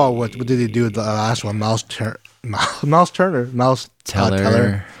Kirby. Well, what did he do the last one? Miles Turner,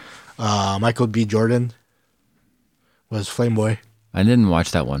 Teller. Michael B. Jordan was Flame Boy, I didn't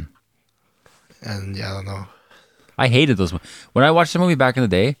watch that one. and yeah, I don't know. I hated those. When I watched the movie back in the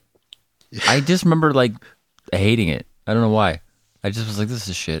day, I just remember like hating it. I don't know why. I just was like, this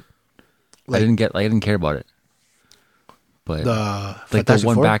is shit. I didn't care about it. But The like Fantastic the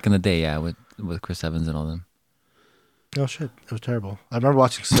one Four? back in the day, yeah, with Chris Evans and all them. Oh shit, it was terrible. I remember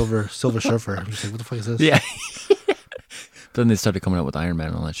watching Silver Surfer. I'm just like, what the fuck is this? Yeah. Then they started coming out with Iron Man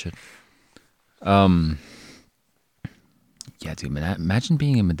and all that shit. Yeah, dude, man, imagine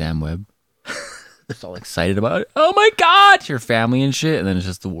being in Madame Web. Just all excited about it. Oh my god, your family and shit, and then it's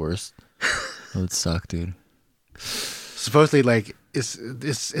just the worst. That would suck, dude. Supposedly, like it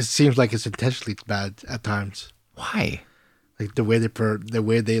seems like it's intentionally bad at times. Why? Like the way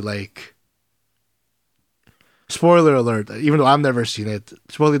they like. Spoiler alert! Even though I've never seen it,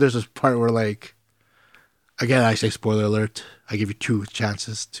 supposedly there's this part where like. Again, I say spoiler alert. I give you 2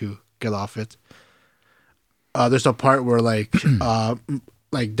 chances to get off it. There's a part where like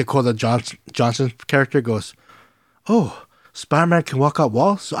Dakota Johnson's character goes, "Oh, Spider-Man can walk up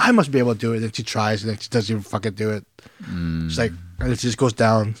walls, so I must be able to do it. And she tries, and then she doesn't even fucking do it. She's like, and it just goes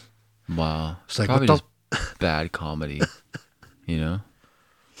down. Wow. It's like, Probably what just bad comedy. You know?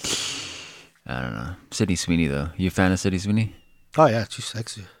 I don't know. Sydney Sweeney, though. You a fan of Sydney Sweeney? Oh yeah, she's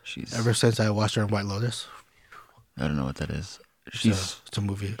sexy. She's. Ever since I watched her in White Lotus. I don't know what that is. It's a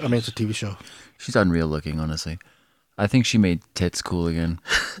movie. I mean, it's a TV show. She's unreal looking, honestly. I think she made tits cool again.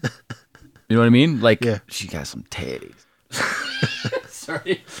 You know what I mean? Like, Yeah. she got some titties.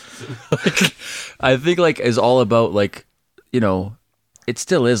 Sorry. Like, I think, like, is all about, like, you know, it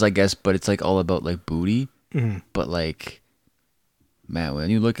still is, I guess, but it's, like, all about, like, booty. But, like, man, when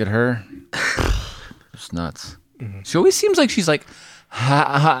you look at her, it's nuts. She always seems like she's, like,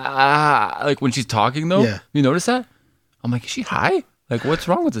 like, when she's talking, though. Yeah. You notice that? I'm like, is she high? Like, what's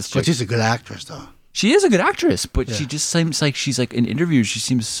wrong with this chick? But she's a good actress, though. She is a good actress, but Yeah. she just seems like she's like in interviews. She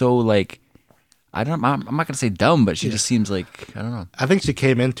seems so like I'm not gonna say dumb, but she just seems like I don't know. I think she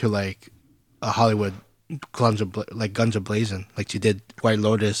came into like a Hollywood guns a blazing. Like she did White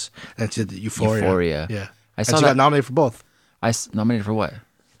Lotus and she did Euphoria. Euphoria. Yeah, I and saw she that. got nominated for both Nominated for what?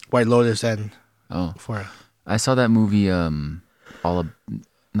 White Lotus and Oh, Euphoria. I saw that movie.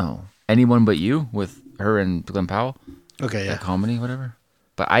 Anyone But You with her and Glenn Powell. Okay, yeah, That comedy, whatever.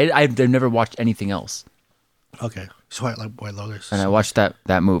 But I've never watched anything else, okay. It's White Lotus. and I watched that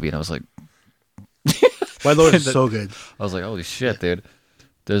movie, and I was like, White Lotus is so good. I was like, holy shit, dude.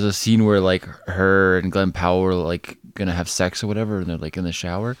 There's a scene where like her and Glenn Powell are like gonna have sex or whatever, and they're like in the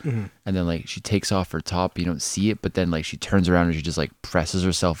shower, and then like she takes off her top, you don't see it, but then like she turns around and she just like presses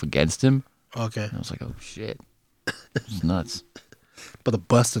herself against him. Okay, And I was like, oh shit, it's nuts. but the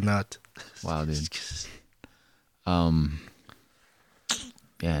bust or not. Wow, dude.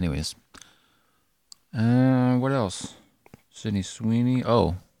 Yeah. Anyways, what else? Sydney Sweeney.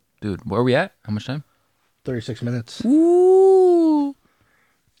 Oh, dude, where are we at? How much time? 36 minutes. Ooh.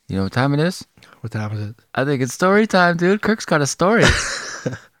 You know what time it is? What time is it? I think it's story time, dude. Kirk's got a story.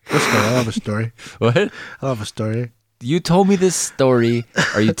 What story? I love a story. What? I love a story. You told me this story,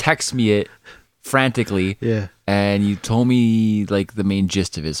 or you text me it frantically, Yeah. and you told me like the main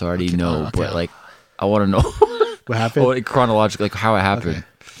gist of it, so I already know. okay. But like, I want to know What happened? like, chronologically, like how it happened.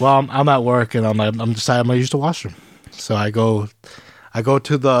 Well, I'm at work and I'm deciding I'm gonna use the washroom. So I go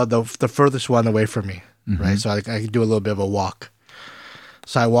to the furthest one away from me, right? So I can do a little bit of a walk.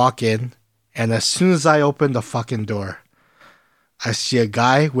 So I walk in, and as soon as I open the fucking door, I see a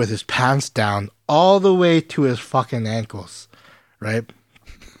guy with his pants down all the way to his fucking ankles, right?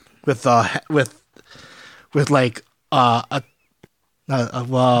 With like not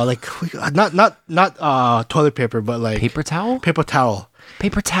toilet paper, but like Paper towel? paper towel.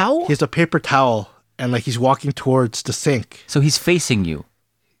 Paper towel? He has a paper towel, and like he's walking towards the sink. So he's facing you.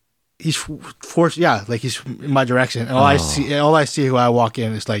 He's forced, yeah, like he's in my direction. And all I see when I walk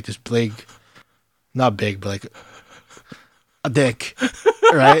in is like this big, not big, but like a dick,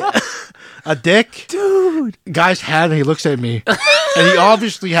 right? A dick, Dude. guy's hand. And he looks at me, and he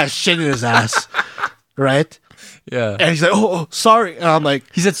obviously has shit in his ass, right? Yeah. And he's like, "Oh, sorry," and I'm like,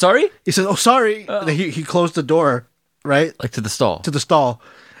 He said sorry? he said, "Oh, sorry." And then he closed the door, right, Like to the stall. to the stall.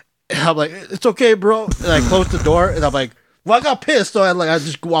 And I'm like, "It's okay, bro." And I closed the door, and I'm like, well, I got pissed. So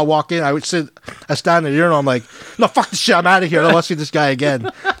I walk in. I stand in the urinal. I'm like, no, fuck this shit. I'm out of here. I don't want to see this guy again.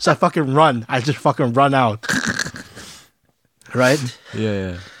 So I fucking run. I just fucking run out. Right?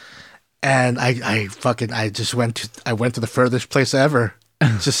 Yeah. And I went to the furthest place ever,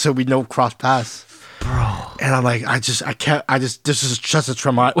 just so we don't cross paths. Bro. And I'm like, this is just a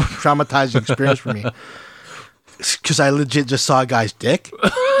traumatizing experience for me. Because I legit just saw a guy's dick.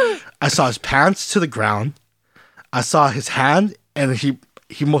 I saw his pants to the ground. I saw his hand, and he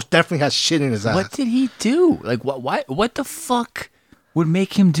most definitely has shit in his ass. What did he do? Like what the fuck would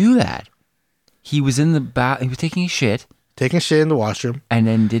make him do that? He was in the he was taking a shit Taking shit in the washroom. and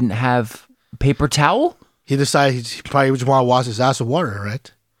then didn't have paper towel? He decided he probably just want to wash his ass with water,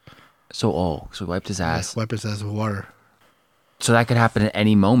 right? So he wiped his ass. Wipe his ass with water. So that could happen at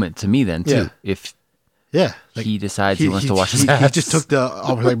any moment to me then too. Yeah. If Yeah. he decides he wants to wash his he ass. just took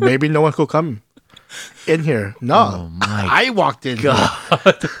I was like, maybe no one could come in here. No. Oh my I walked in.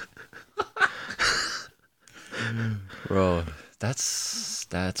 God. Bro, that's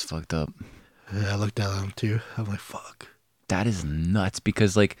fucked up. Yeah, I looked at him too. I'm like, fuck. That is nuts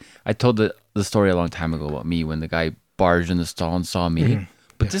because like I told the story a long time ago about me when the guy barged in the stall and saw me.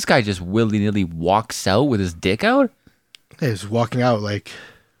 But this guy just willy-nilly walks out with his dick out? He was walking out like,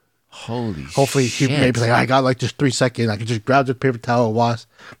 Holy hopefully shit. he maybe like, I got like just 3 seconds. I can just grab the paper towel, wash,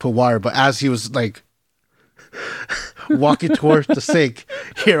 put water. But as he was like walking towards the sink,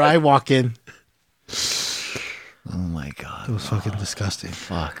 here I walk in. Oh my god. It was fucking disgusting.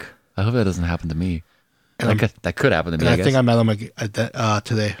 Fuck. I hope that doesn't happen to me. And That could happen to me. And I I guess. think I met him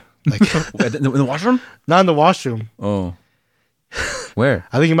today. Like in the washroom. not in the washroom. Oh. Where?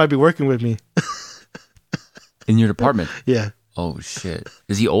 I think he might be working with me. In your department. Yeah, Oh shit.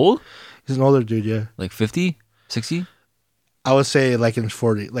 Is he old? he's an older dude. Yeah, Like 50? 60? I would say like in his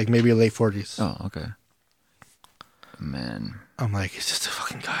 40s, like maybe late 40s. Oh, okay. Man. I'm like, he's just a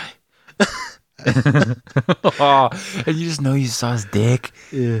fucking guy. Oh, and you just know you saw his dick.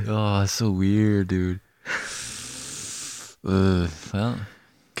 Yeah, Oh, it's so weird, dude. Well,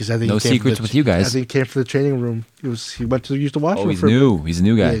 because I think no he came secrets from with you guys. I think he came from the training room. He went to use the washroom. oh, he's for new. He's a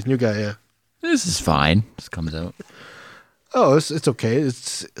new guy. Yeah, he's a new guy. Yeah. This is fine. Just comes out. Oh, it's okay.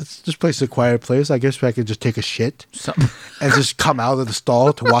 It's this place is a quiet place. I guess I could just take a shit and just come out of the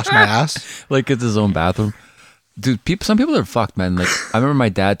stall to wash my ass. Like it's his own bathroom. Dude, some people are fucked, man. Like I remember my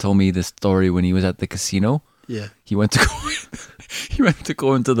dad told me this story when he was at the casino. Yeah. He went to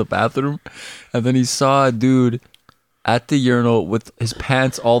go into the bathroom, and then he saw a dude at the urinal with his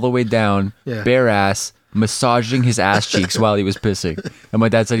pants all the way down, Yeah. bare ass, massaging his ass cheeks while he was pissing. And my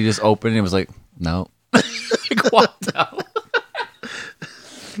dad said he just opened it and was like, no. Like walked out.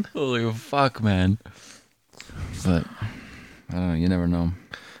 I was like, fuck, man. But I don't know, you never know.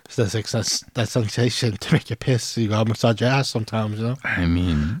 So that sensation to make you piss. You gotta massage your ass sometimes, you know. I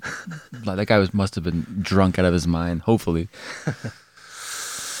mean, like, that guy must have been drunk out of his mind, hopefully.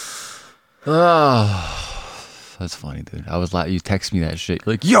 Oh, that's funny, dude. I was like, you text me that shit.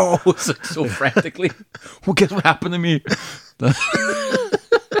 You're like, yo, it's like so frantically. Well, guess what happened to me?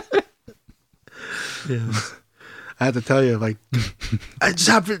 Yeah. I had to tell you, like,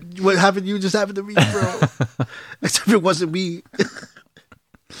 what happened to you just happened to me, bro. Except it wasn't me.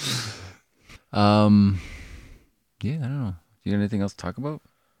 Yeah, I don't know. You got anything else to talk about?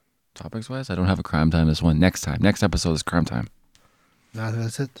 Topics wise? I don't have a crime time this one. Next time. Next episode is crime time. No,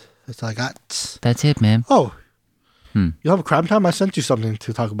 that's it. That's all I got. That's it, man. Oh. You have a crime time? I sent you something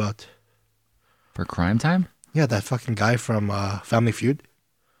to talk about. For crime time? Yeah, that fucking guy from Family Feud.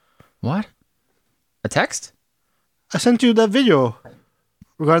 What? A text? I sent you that video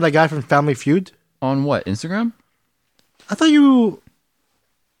regarding that guy from Family Feud. On what? Instagram? I thought you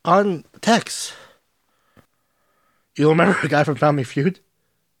on text. You don't remember a guy from Family Feud?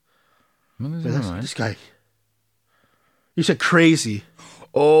 This guy. You said crazy.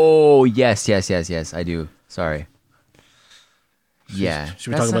 Oh, yes. I do. Sorry. Yeah.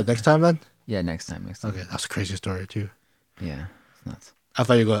 Should we talk about it next time then? Yeah, next time. Okay, that's a crazy story too. Yeah, it's nuts. I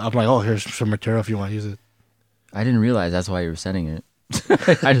thought you go. I'm like, oh, here's some material if you want to use it. I didn't realize that's why you were sending it.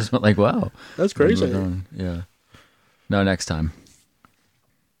 I just went like, wow. That's crazy. Yeah. No, next time.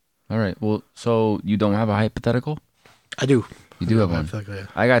 All right. Well, so you don't have a hypothetical? I do. You do have one. Yeah.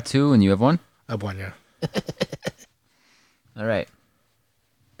 I got two and you have one? I have one, yeah. All right.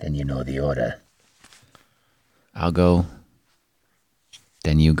 Then you know the order. I'll go.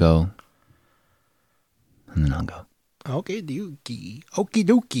 Then you go. And then I'll go. Okay, dookie. Okie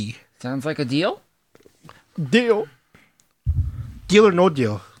dokie. Sounds like a deal? Deal. Deal or no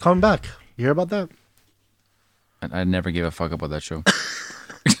deal. Coming back. You hear about that? I never gave a fuck about that show.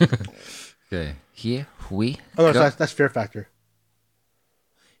 Okay. Here we Oh, no, go. that's Fear Factor.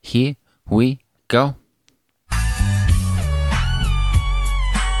 Here we go.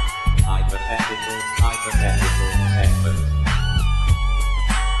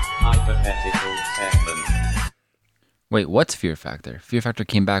 Hypothetical segment. Wait, what's Fear Factor? Fear Factor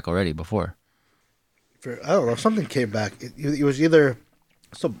came back already before. I don't know. Something came back. It was either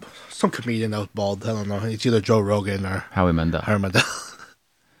some comedian that was bald. I don't know. It's either Joe Rogan or Howie Mandel. Harry Mandel.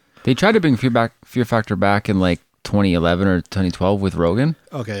 They tried to bring Fear Factor back in like 2011 or 2012 with Rogan.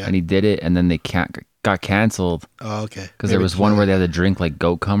 Okay, yeah. And he did it, and then they got canceled Oh, okay. because there was one where they had to drink like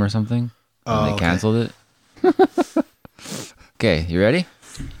goat cum or something. And Oh, they okay. canceled it. Okay, you ready?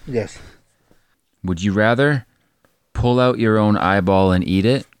 Yes. Would you rather pull out your own eyeball and eat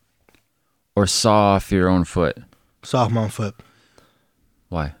it, or saw off your own foot? Saw my own foot.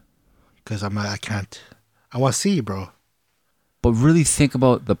 Why? Because I can't. I want to see, bro. But really think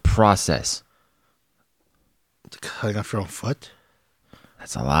about the process. Cutting off your own foot.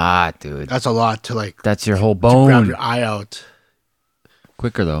 That's a lot, dude. That's a lot to like That's your whole grab bone. your eye out.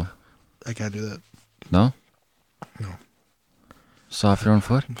 Quicker though. I can't do that. No? No. Saw off your own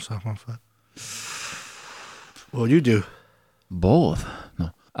foot? Saw my own foot. What would you do? Both. No.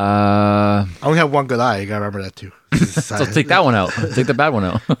 I only have one good eye. You gotta remember that too. So take that one out. Take the bad one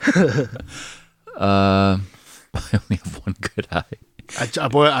out. I only have one good eye. I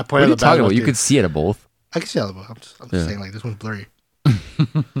pointed What are out you the bad talking one. about? You too. could see it at both. I can see all of them. I'm just Yeah. saying like this one's blurry.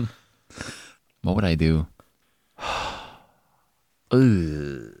 What would I do?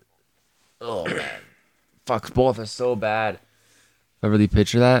 Ugh. Oh man, fuck, both are so bad. I really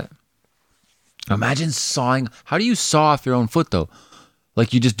picture that. Imagine sawing. How do you saw off your own foot though?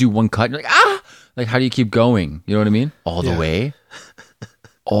 Like you just do one cut and you're like, ah! Like how do you keep going? You know what I mean? All the way?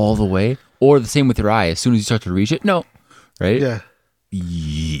 All the way? Or the same with your eye. As soon as you start to reach it? No. Right? Yeah.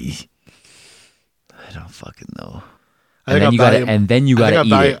 Yee. I don't fucking know. I And then you gotta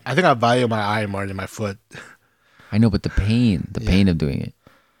eat it. I think I value my eye more than my foot. I know, but the pain of doing it.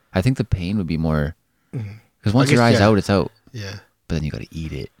 I think the pain would be more, because once I your guess, eye's yeah. out, it's out. Yeah. But then you gotta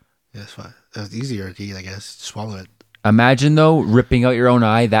eat it. Yeah, it's fine. It's easier to eat, I guess. Swallow it. Imagine though ripping out your own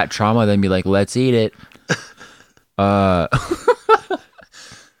eye, that trauma, then be like, let's eat it.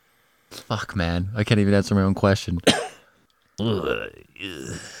 Fuck, man, I can't even answer my own question. Can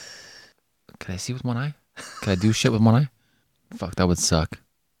I see with one eye? Can I do shit with one eye? Fuck, that would suck.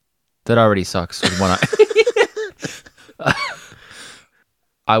 That already sucks with one eye.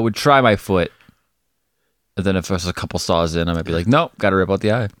 I would try my foot. And then if there's a couple saws in, I might be like, nope, gotta rip out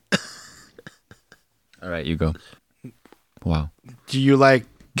the eye. All right, you go. Wow. Do you like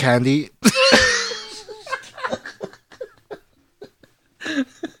candy?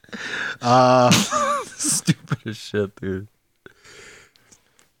 Stupid as shit, dude.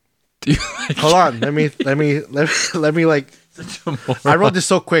 Hold on. Let me like. I wrote this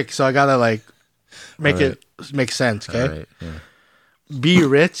so quick, so I gotta like make it make sense. Okay. All right, yeah. Be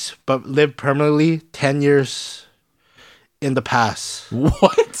rich, but live permanently 10 years in the past.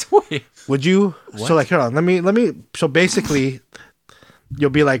 What? Wait. Would you? So like, hold on. Let me. So basically, you'll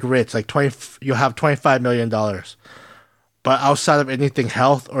be like rich, like 20. You'll have $25 million, but outside of anything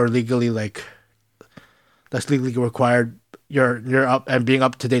health or legally like that's legally required, you're up and being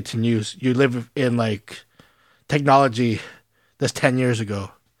up to date to news. You live in like technology that's 10 years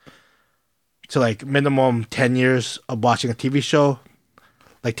ago. So like minimum 10 years of watching a TV show,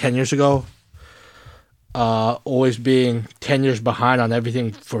 like 10 years ago. Always being 10 years behind on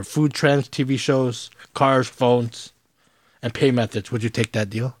everything for food trends, TV shows, cars, phones, and pay methods. Would you take that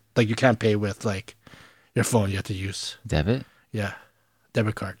deal? Like you can't pay with like your phone. You have to use Debit?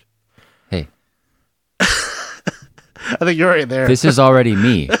 debit card. Hey, I think you're right there. this is already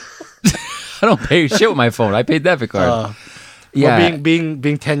me. I don't pay shit with my phone. I pay debit card. Well, being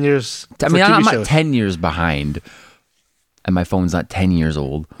 10 years. I for mean, TV I'm not shows. 10 years behind, and my phone's not 10 years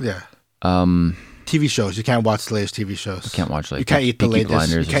old. Yeah. TV shows. You can't watch the latest TV shows. Can't watch like You can't eat the Peaky latest.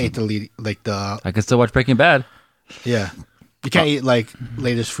 Blinders You or can't eat the like the I can still watch Breaking Bad. yeah. You can't eat like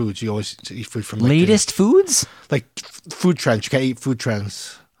latest foods. You always eat food from like, Latest foods? like food trends. You can't eat food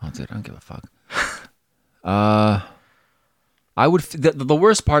trends. Oh, dude, I don't give a fuck. I would. The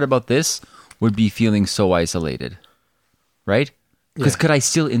worst part about this would be feeling so isolated, right? Because Yeah. could I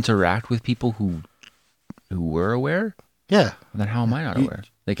still interact with people who were aware? Yeah. Then how am I not aware?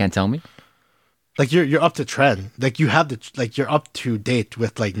 They can't tell me. Like you're up to trend. Like you have you're up to date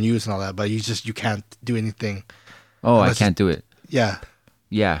with like news and all that, but you can't do anything. Oh, I Unless can't do it. Yeah.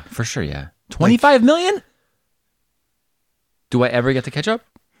 Yeah, for sure. Yeah, 25 million. Do I ever get to catch up?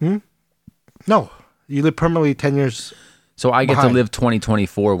 No. You live permanently 10 years. So I get Behind. to live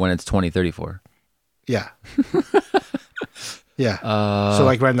 2024 when it's 2034. Yeah. Yeah. So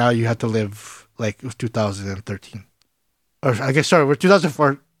like right now you have to live like it was 2013. Or I guess sorry, we're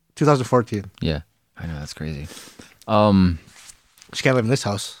 2014. Yeah, I know that's crazy. She can't live in this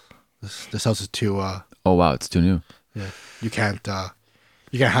house. This house is too Oh wow, it's too new. yeah. You can't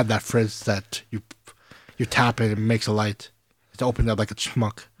have that fridge that you tap it and it makes a light. It's open up like a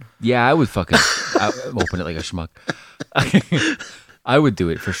schmuck. Yeah, I would fucking open it like a schmuck. I would do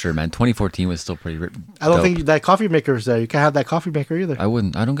it for sure, man. 2014 was still pretty. I don't dope. think that coffee maker is there. You can't have that coffee maker either. I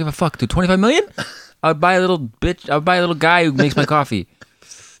wouldn't. I don't give a fuck, dude. 25 million? I'd buy a little bitch. I'd buy a little guy who makes my coffee.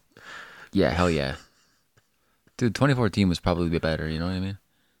 Yeah, hell yeah, dude. 2014 was probably a bit better. You know what I mean?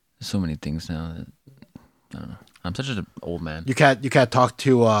 There's so many things now that I don't know. I'm such an old man. You can't talk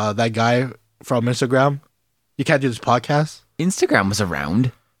to that guy from Instagram. You can't do this podcast. Instagram was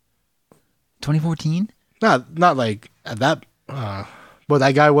around. 2014? Not like at that. Well,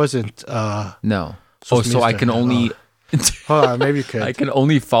 that guy wasn't. No. Social So I media can star. only. Hold on, maybe you could. I can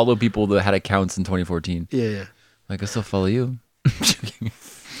only follow people that had accounts in 2014. Yeah. I can still follow you.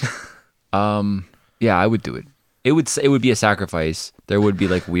 Yeah, I would do it. It would be a sacrifice. There would be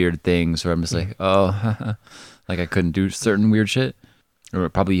like weird things where I'm just like, oh, like I couldn't do certain weird shit, or it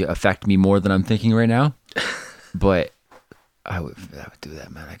would probably affect me more than I'm thinking right now. But I would do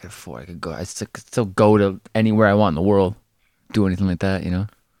that, man. I could go. I still go to anywhere I want in the world, do anything like that, you know.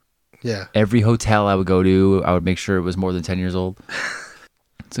 Yeah. Every hotel I would go to, I would make sure it was more than 10 years old.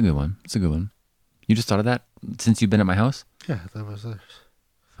 It's a good one. You just thought of that since you've been at my house? Yeah, that was it.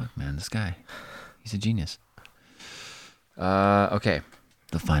 Fuck, man, this guy. He's a genius. Okay.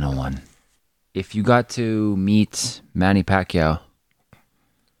 The final one. If you got to meet Manny Pacquiao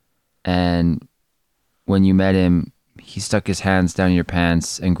and when you met him, he stuck his hands down your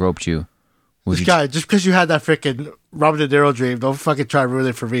pants and groped you. Would This you, guy, just because you had that freaking Robert De Niro dream, don't fucking try to ruin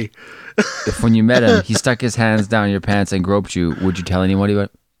it for me. if when you met him, he stuck his hands down your pants and groped you, would you tell anybody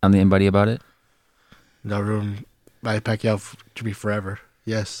about it? No room, Manny Pacquiao to be forever.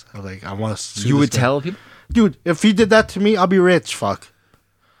 Yes, I'm like, I want to sue. You this would guy. tell people? Dude, if he did that to me, I'll be rich. Fuck.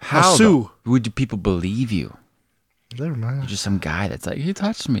 How? sue. though? Would people believe you? Never mind. You're just some guy that's like, he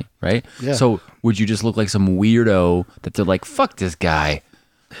touched me, right? Yeah. So would you just look like some weirdo that they're like, fuck this guy?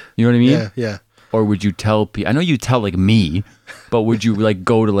 You know what I mean? Yeah, yeah. Or would you tell people? I know you tell like me, but would you like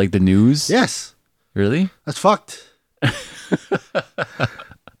go to like the news? Yes, Really? that's fucked.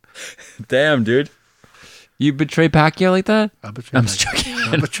 Damn, dude. You betray Pacquiao like that? I'll betray I'm that. just joking.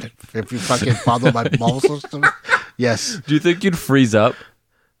 I'll betray. If you fucking follow my ball system, yes. Do you think you'd freeze up?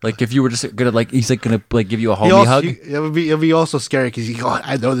 Like if you were just gonna like, he's like gonna like give you a He homie also, hug? It'll be also scary because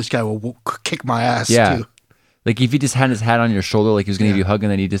I know this guy will kick my ass Yeah. too. Like if he just had his hand on your shoulder, like he was gonna give Yeah. you a hug,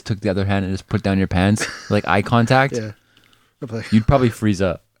 and then he just took the other hand and just put down your pants, like eye contact. Yeah. I'll be like, You'd probably freeze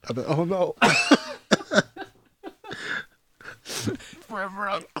up. oh no.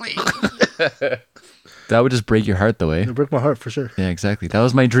 That would just break your heart, though, eh? It'll break my heart for sure. Yeah, exactly. That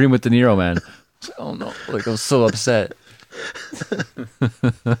was my dream with De Niro, man. I was like, oh no! Like I was so upset.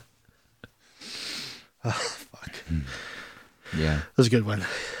 Yeah, That was a good one.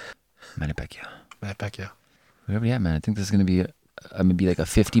 Manny Pacquiao. Matt Pacquiao. Whatever, yeah, man. I think this is gonna be maybe like a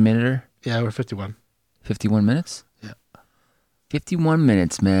 50-minute. Yeah, we're 51. 51 minutes? Yeah. 51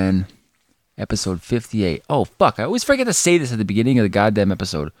 minutes, man. Episode 58. Oh, fuck. I always forget to say this at the beginning of the goddamn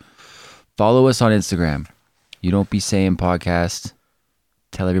episode. Follow us on Instagram. You Don't Be Saying Podcast.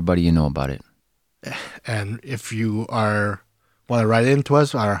 Tell everybody you know about it. And if you want to write into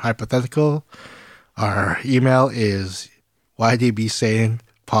us, our hypothetical, our email is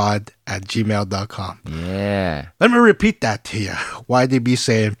ydbsayingpod@gmail.com. Yeah. Let me repeat that to you.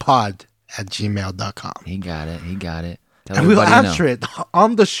 ydbsayingpod@gmail.com. He got it. He got it. Tell And we'll everybody you answer know. it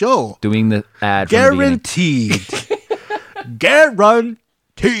on the show. Doing the ad from the beginning. Guaranteed.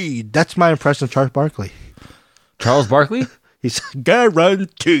 Guaranteed. That's my impression of Charles Barkley. Charles Barkley? He's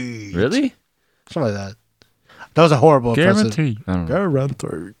guaranteed. Really? Something like that. That was a horrible impression. Guaranteed. I don't know.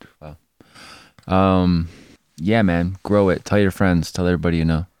 Guaranteed. Yeah, man. Grow it. Tell your friends. Tell everybody you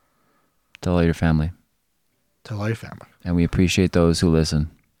know. Tell all your family. Tell all your family. And we appreciate those who listen.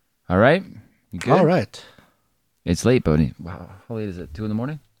 All right? You good? All right. It's late, buddy. Wow. How late is it? 2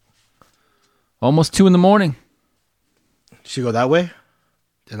 a.m? Almost 2 a.m. Should go that way,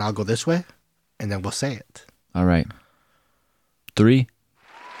 then I'll go this way, and then we'll say it. All right. 3,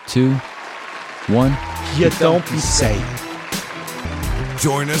 2, 1. You don't be saying.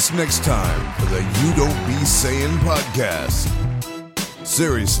 Join us next time for the You Don't Be Saying podcast.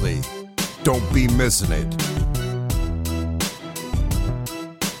 Seriously, don't be missing it.